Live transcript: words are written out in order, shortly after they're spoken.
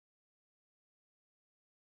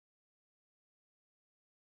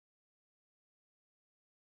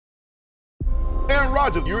Aaron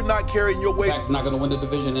Rodgers, you're not carrying your weight. The Packers not going to win the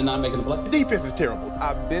division and not making the play. The defense is terrible.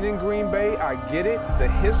 I've been in Green Bay. I get it. The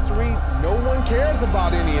history. No one cares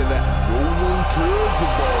about any of that. No one cares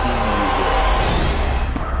about any of that.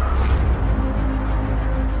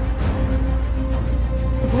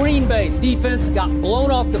 Green Bay's defense got blown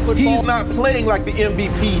off the football. He's not playing like the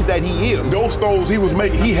MVP that he is. Those throws he was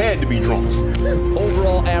making, he had to be drunk.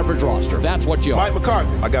 Overall average roster. That's what you are. Mike McCarthy,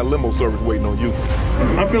 I got limo service waiting on you.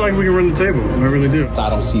 I feel like we can run the table. I really do. I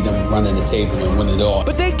don't see them running the table and winning it all.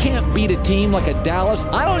 But they can't beat a team like a Dallas.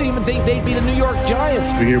 I don't even think they'd beat a New York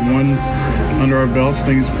Giants. We get one under our belts,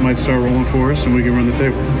 things might start rolling for us, and we can run the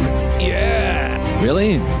table. Yeah.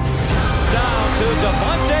 Really? Down to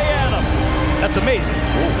Devontae Adams. That's amazing.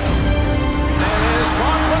 And is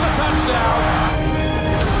caught for the touchdown.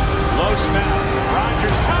 Low snap.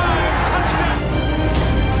 Rodgers time. Touchdown.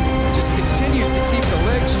 Just continues to keep the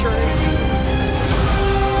legs straight.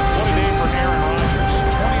 What a day for Aaron Rodgers.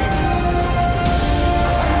 20.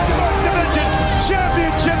 Touchdown division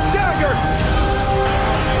championship dagger.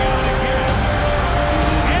 Running out again.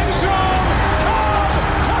 End zone. Cobb.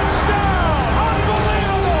 Touchdown.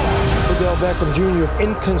 Unbelievable. Odell Beckham Jr.,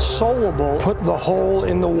 inconsolable, put the hole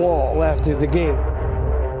in the wall after the game.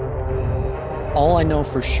 All I know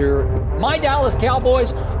for sure, my Dallas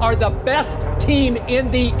Cowboys are the best team in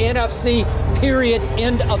the NFC, period,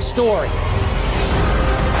 end of story.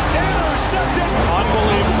 Intercepted.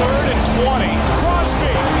 Unbelievable. 3rd and 20.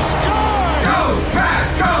 Crosby. Sky. Go, Pack,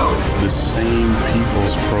 go! The same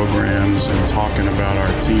people's programs and talking about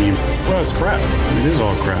our team. Well, it's crap. It is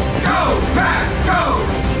all crap. Go, Pack, go!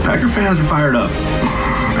 Packer fans are fired up.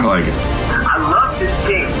 I like it. I love this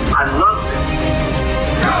game. I love this.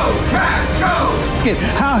 Go, Pack, go!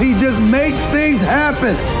 How he just makes things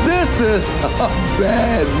happen. This is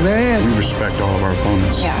bad, man. We respect all of our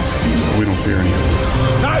opponents. Yeah. We don't fear any of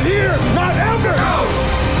them. Not here. Not ever. Go,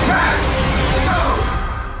 Pack,